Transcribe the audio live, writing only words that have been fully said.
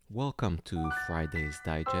Welcome to Friday's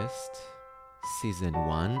Digest, Season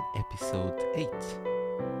 1, Episode 8.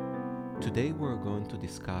 Today we're going to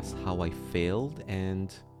discuss how I failed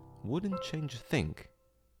and wouldn't change a thing.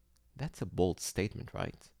 That's a bold statement,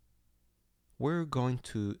 right? We're going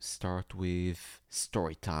to start with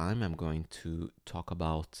story time. I'm going to talk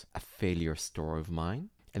about a failure story of mine.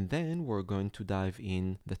 And then we're going to dive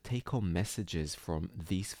in the take-home messages from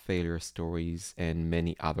these failure stories and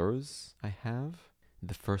many others I have.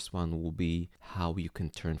 The first one will be how you can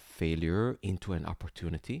turn failure into an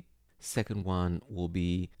opportunity. Second one will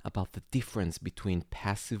be about the difference between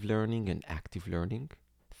passive learning and active learning.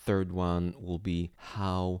 Third one will be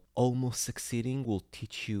how almost succeeding will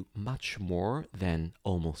teach you much more than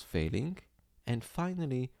almost failing. And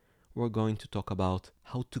finally, we're going to talk about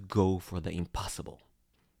how to go for the impossible.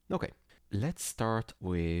 Okay, let's start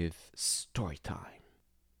with story time.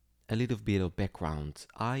 A little bit of background.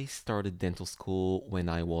 I started dental school when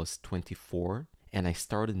I was 24 and I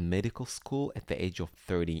started medical school at the age of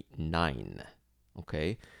 39.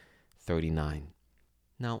 Okay, 39.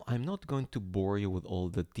 Now, I'm not going to bore you with all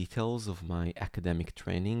the details of my academic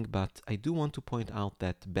training, but I do want to point out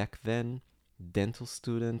that back then, dental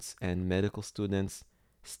students and medical students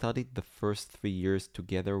studied the first 3 years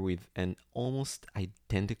together with an almost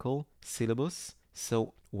identical syllabus.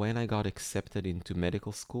 So when I got accepted into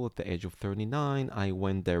medical school at the age of 39, I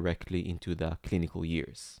went directly into the clinical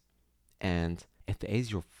years. And at the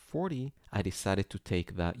age of 40, I decided to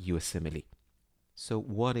take the USMLE. So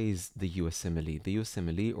what is the USMLE? The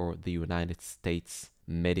USMLE, or the United States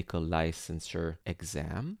Medical Licensure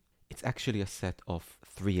Exam, it's actually a set of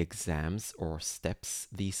 3 exams or steps.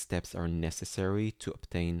 These steps are necessary to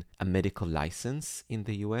obtain a medical license in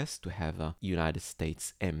the US, to have a United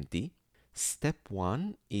States MD. Step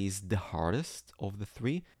 1 is the hardest of the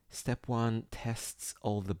 3. Step 1 tests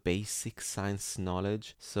all the basic science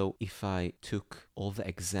knowledge. So if I took all the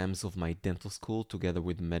exams of my dental school together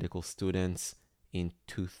with medical students in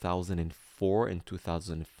 2004 and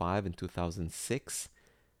 2005 and 2006,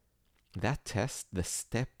 that test, the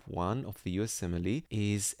step 1 of the USMLE,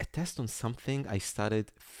 is a test on something I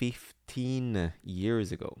studied 15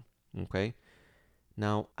 years ago. Okay?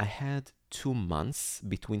 Now, I had 2 months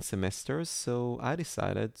between semesters, so I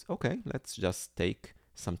decided, okay, let's just take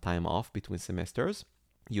some time off between semesters,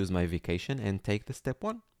 use my vacation, and take the step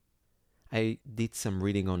 1. I did some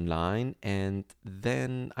reading online, and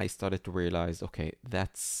then I started to realize, okay,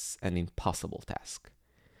 that's an impossible task.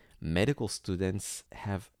 Medical students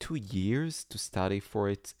have 2 years to study for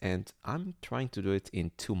it, and I'm trying to do it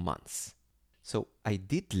in 2 months. So I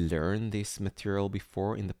did learn this material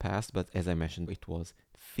before in the past, but as I mentioned, it was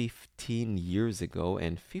 15 years ago,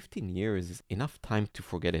 and 15 years is enough time to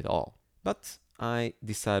forget it all. But I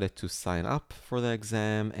decided to sign up for the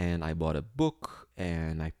exam, and I bought a book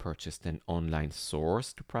and I purchased an online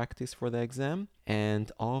source to practice for the exam.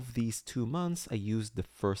 And of these 2 months, I used the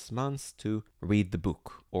first months to read the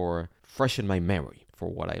book or freshen my memory for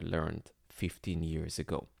what I learned 15 years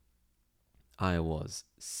ago. I was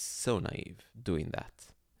so naive doing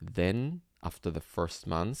that. Then, after the first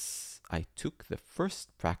months, I took the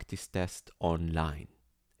first practice test online,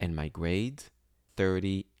 and my grade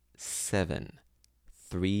 37.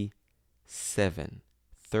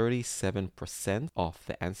 37% of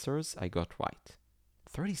the answers I got right.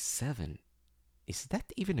 37. Is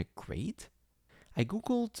that even a grade? I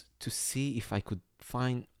googled to see if I could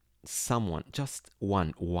find someone, just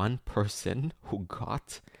one person who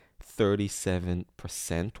got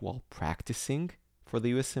 37% while practicing for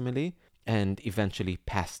the USMLE and eventually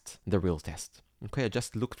passed the real test. Okay, I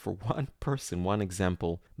just looked for one person, one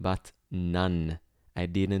example, but none. I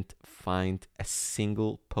didn't find a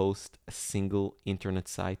single post, a single internet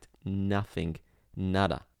site, nothing,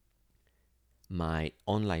 nada. My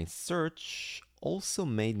online search also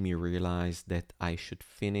made me realize that I should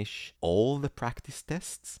finish all the practice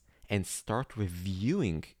tests and start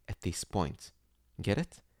reviewing at this point. Get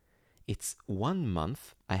it? It's 1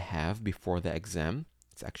 month I have before the exam.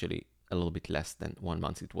 It's actually a little bit less than 1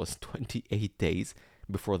 month. It was 28 days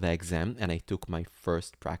before the exam, and I took my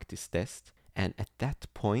first practice test. And at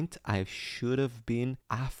that point, I should have been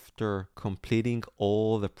after completing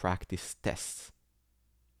all the practice tests.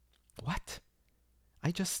 What?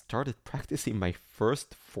 I just started practicing my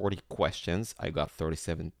first 40 questions. I got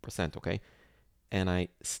 37%, okay? And I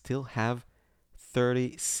still have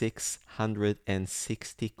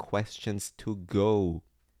 3,660 questions to go.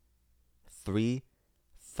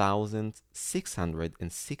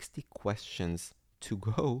 3,660 questions to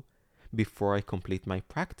go before I complete my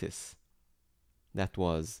practice. That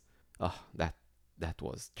was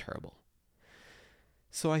terrible.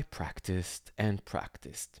 So I practiced and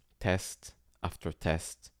practiced, test after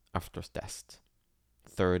test after test.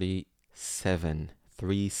 37,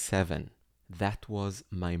 37. That was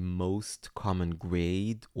my most common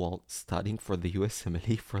grade while studying for the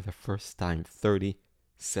USMLE for the first time,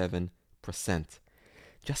 37%.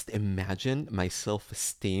 Just imagine my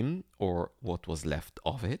self-esteem, or what was left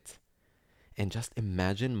of it, and just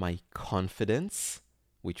imagine my confidence,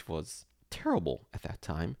 which was terrible at that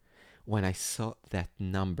time, when I saw that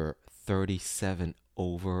number 37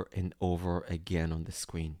 over and over again on the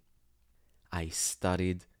screen. I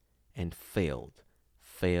studied and failed,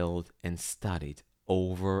 failed and studied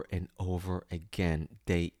over and over again,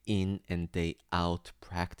 day in and day out,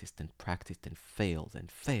 practiced and practiced and failed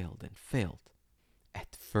and failed and failed.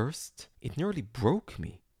 At first, it nearly broke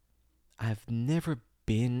me. I've never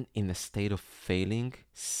been in a state of failing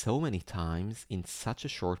so many times in such a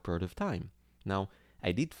short period of time. Now,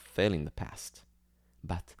 I did fail in the past,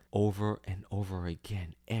 but over and over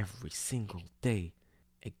again, every single day,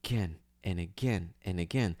 again and again and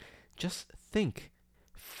again. Just think,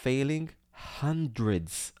 failing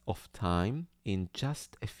hundreds of times in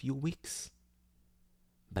just a few weeks.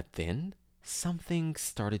 But then something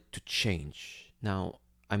started to change. Now,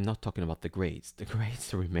 I'm not talking about the grades. The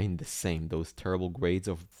grades remain the same. Those terrible grades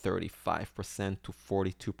of 35% to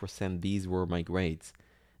 42%, these were my grades.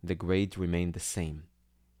 The grades remained the same.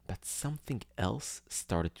 But something else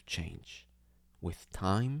started to change. With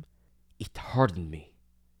time, it hardened me.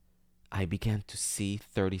 I began to see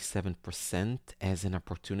 37% as an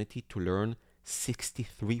opportunity to learn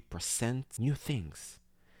 63% new things.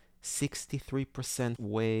 63%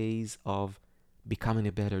 ways of becoming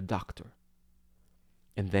a better doctor.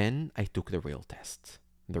 And then I took the real test.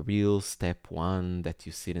 The real step one that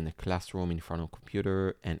you sit in a classroom in front of a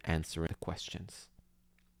computer and answer the questions.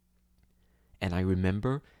 And I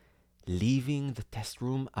remember leaving the test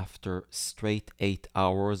room after straight 8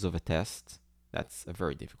 hours of a test. That's a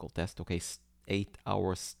very difficult test, okay? 8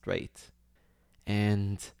 hours straight.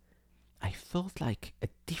 And I felt like a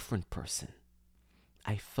different person.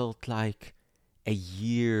 I felt like a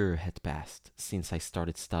year had passed since I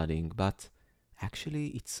started studying, but actually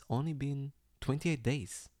it's only been 28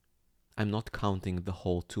 days. I'm not counting the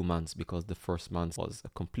whole 2 months because the first month was a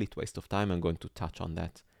complete waste of time. I'm going to touch on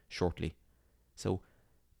that shortly. So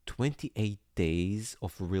 28 days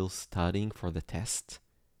of real studying for the test,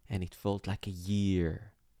 and it felt like a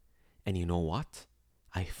year. And you know what?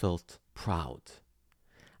 I felt proud.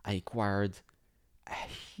 I acquired a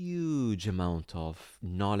huge amount of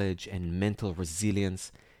knowledge and mental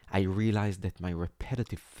resilience. I realized that my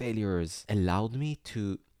repetitive failures allowed me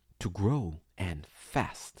to grow, and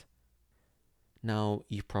fast. Now,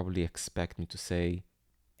 you probably expect me to say,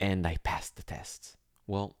 and I passed the test.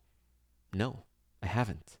 Well, no, I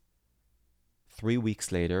haven't. 3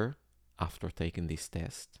 weeks later, after taking this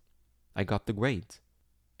test, I got the grade,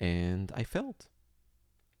 and I failed.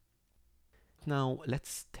 Now,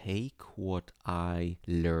 let's take what I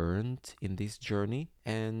learned in this journey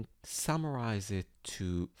and summarize it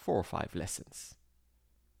to 4 or 5 lessons.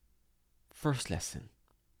 First lesson.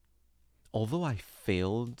 Although I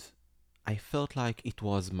failed, I felt like it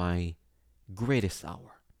was my greatest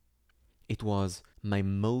hour. It was my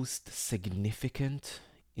most significant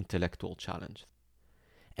intellectual challenge.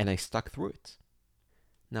 And I stuck through it.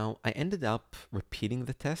 Now, I ended up repeating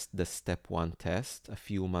the test, the step 1 test, a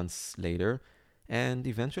few months later, and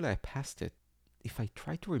eventually I passed it. If I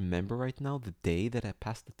try to remember right now the day that I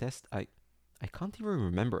passed the test, I can't even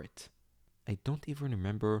remember it. I don't even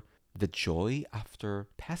remember the joy after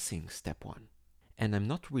passing step 1. And I'm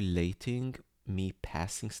not relating me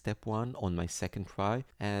passing step 1 on my second try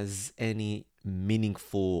as any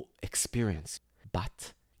meaningful experience.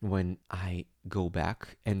 But when I go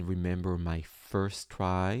back and remember my first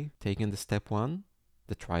try taking the step 1,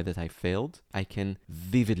 the try that I failed, I can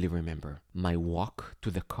vividly remember my walk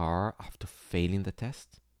to the car after failing the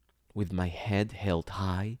test, with my head held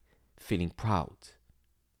high, feeling proud.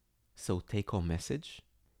 So take home message,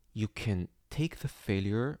 you can take the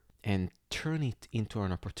failure and turn it into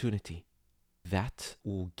an opportunity. That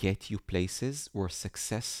will get you places where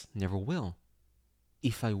success never will.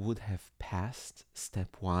 If I would have passed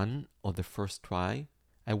step 1 or the first try,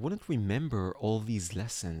 I wouldn't remember all these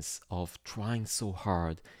lessons of trying so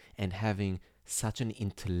hard and having such an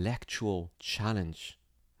intellectual challenge.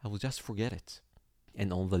 I will just forget it.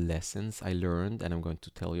 And all the lessons I learned, and I'm going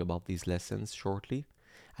to tell you about these lessons shortly,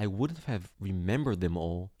 I wouldn't have remembered them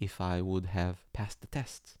all if I would have passed the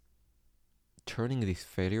test. Turning this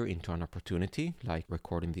failure into an opportunity, like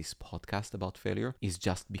recording this podcast about failure, is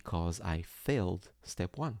just because I failed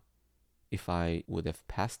step 1. If I would have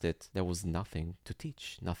passed it, there was nothing to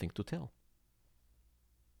teach, nothing to tell.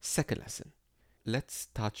 Second lesson. Let's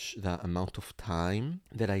touch the amount of time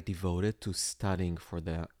that I devoted to studying for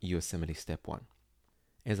the USMLE Step 1.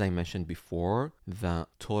 As I mentioned before, the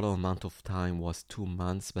total amount of time was 2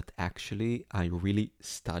 months, but actually I really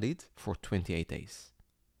studied for 28 days.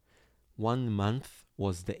 1 month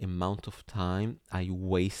was the amount of time I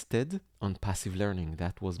wasted on passive learning.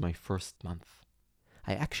 That was my first month.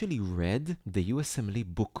 I actually read the USMLE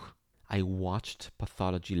book. I watched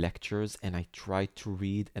pathology lectures and I tried to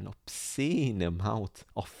read an obscene amount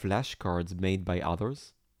of flashcards made by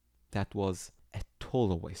others. That was a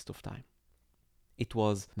total waste of time. It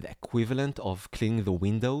was the equivalent of cleaning the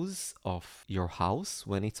windows of your house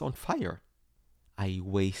when it's on fire. I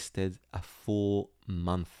wasted a full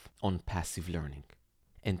month on passive learning.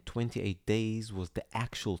 And 28 days was the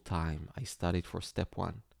actual time I studied for Step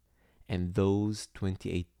 1. And those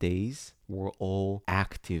 28 days were all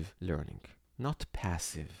active learning, not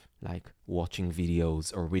passive, like watching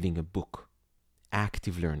videos or reading a book.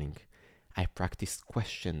 Active learning. I practiced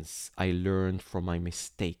questions, I learned from my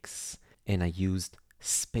mistakes, and I used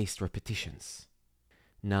spaced repetitions.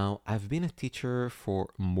 Now, I've been a teacher for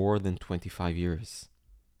more than 25 years.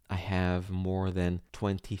 I have more than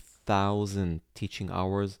 20,000 teaching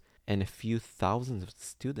hours and a few thousands of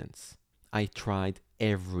students. I tried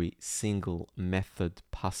every single method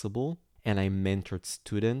possible and I mentored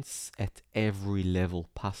students at every level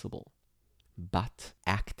possible. But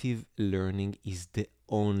active learning is the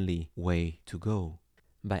only way to go.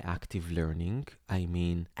 By active learning, I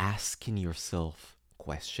mean asking yourself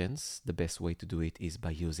questions. The best way to do it is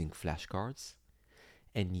by using flashcards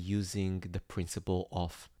and using the principle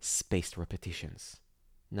of spaced repetitions.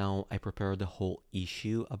 Now, I prepared a whole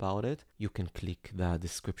issue about it. You can click the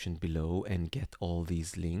description below and get all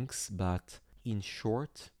these links. But in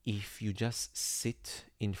short, if you just sit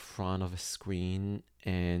in front of a screen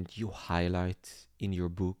and you highlight in your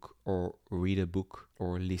book or read a book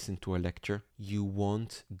or listen to a lecture, you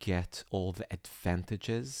won't get all the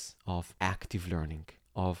advantages of active learning,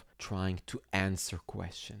 of trying to answer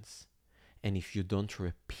questions. And if you don't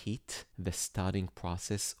repeat the studying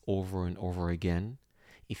process over and over again,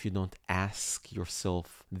 if you don't ask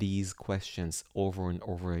yourself these questions over and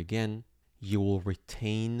over again, you will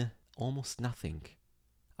retain almost nothing.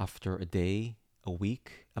 After a day, a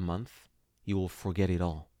week, a month, you will forget it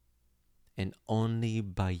all. And only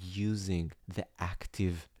by using the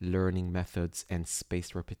active learning methods and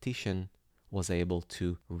spaced repetition was I able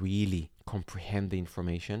to really comprehend the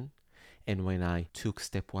information. And when I took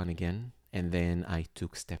Step 1 again, and then I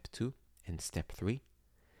took Step 2 and Step 3,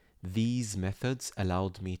 these methods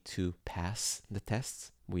allowed me to pass the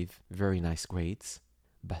tests with very nice grades.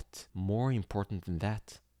 But more important than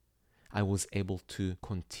that, I was able to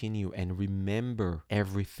continue and remember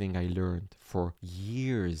everything I learned for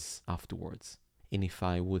years afterwards. And if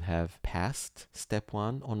I would have passed Step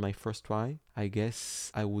 1 on my first try, I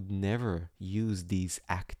guess I would never use these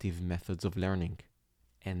active methods of learning.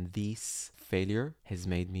 And this failure has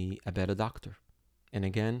made me a better doctor. And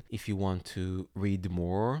again, if you want to read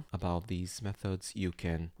more about these methods, you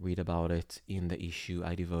can read about it in the issue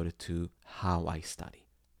I devoted to how I study.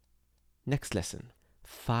 Next lesson.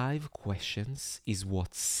 5 questions is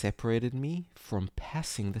what separated me from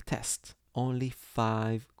passing the test. Only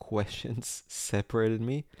 5 questions separated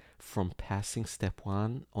me from passing Step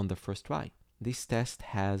 1 on the first try. This test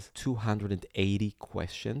has 280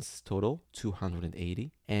 questions total,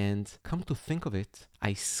 280. And come to think of it,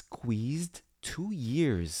 I squeezed 2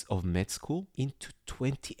 years of med school into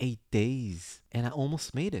 28 days, and I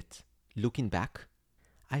almost made it. Looking back,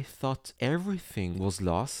 I thought everything was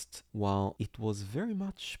lost while it was very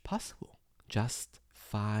much possible. Just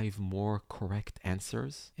 5 more correct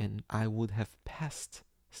answers and I would have passed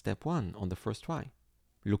Step 1 on the first try.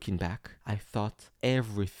 Looking back, I thought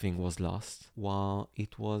everything was lost while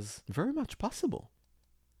it was very much possible.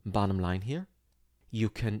 Bottom line here, you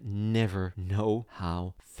can never know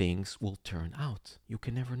how things will turn out. You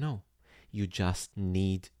can never know. You just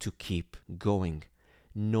need to keep going.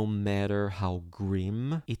 No matter how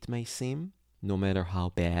grim it may seem, no matter how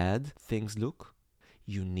bad things look,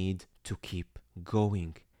 you need to keep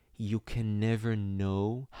going. You can never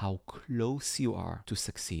know how close you are to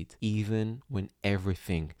succeed, even when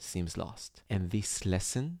everything seems lost. And this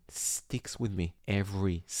lesson sticks with me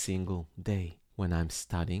every single day when I'm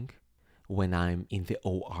studying, when I'm in the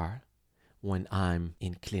OR, when I'm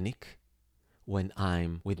in clinic, when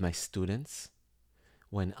I'm with my students,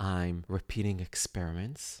 when I'm repeating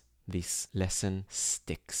experiments. This lesson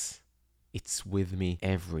sticks. It's with me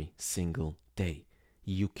every single day.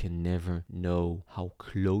 you can never know how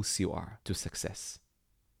close you are to success.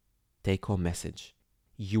 Take home message.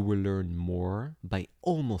 You will learn more by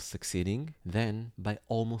almost succeeding than by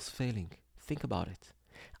almost failing. Think about it.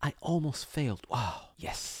 I almost failed. Wow,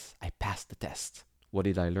 yes, I passed the test. What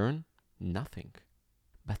did I learn? Nothing.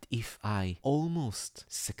 But if I almost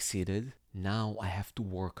succeeded, now I have to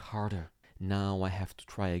work harder. Now I have to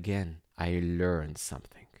try again. I learned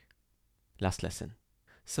something. Last lesson.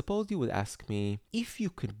 Suppose you would ask me if you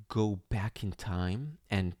could go back in time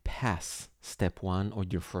and pass step 1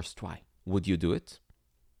 on your first try. Would you do it?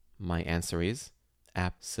 My answer is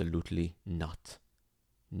absolutely not.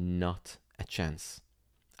 Not a chance.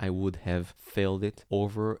 I would have failed it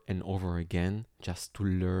over and over again just to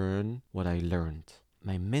learn what I learned.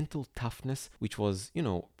 My mental toughness, which was,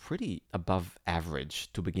 pretty above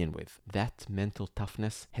average to begin with, that mental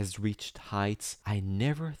toughness has reached heights I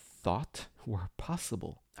never thought were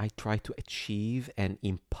possible. I tried to achieve an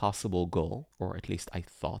impossible goal, or at least I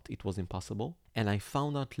thought it was impossible, and I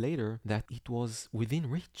found out later that it was within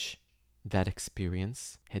reach. That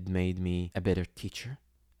experience had made me a better teacher,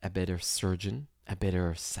 a better surgeon, a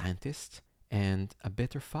better scientist, and a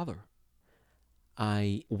better father.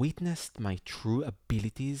 I witnessed my true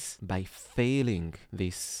abilities by failing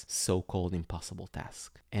this so-called impossible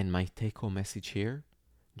task. And my take-home message here,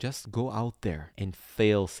 just go out there and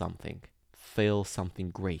fail something. Fail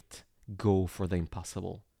something great. Go for the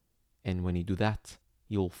impossible. And when you do that,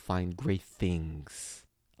 you'll find great things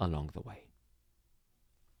along the way.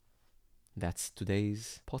 That's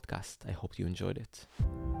today's podcast. I hope you enjoyed it.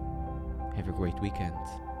 Have a great weekend.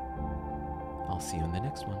 I'll see you in the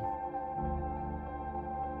next one.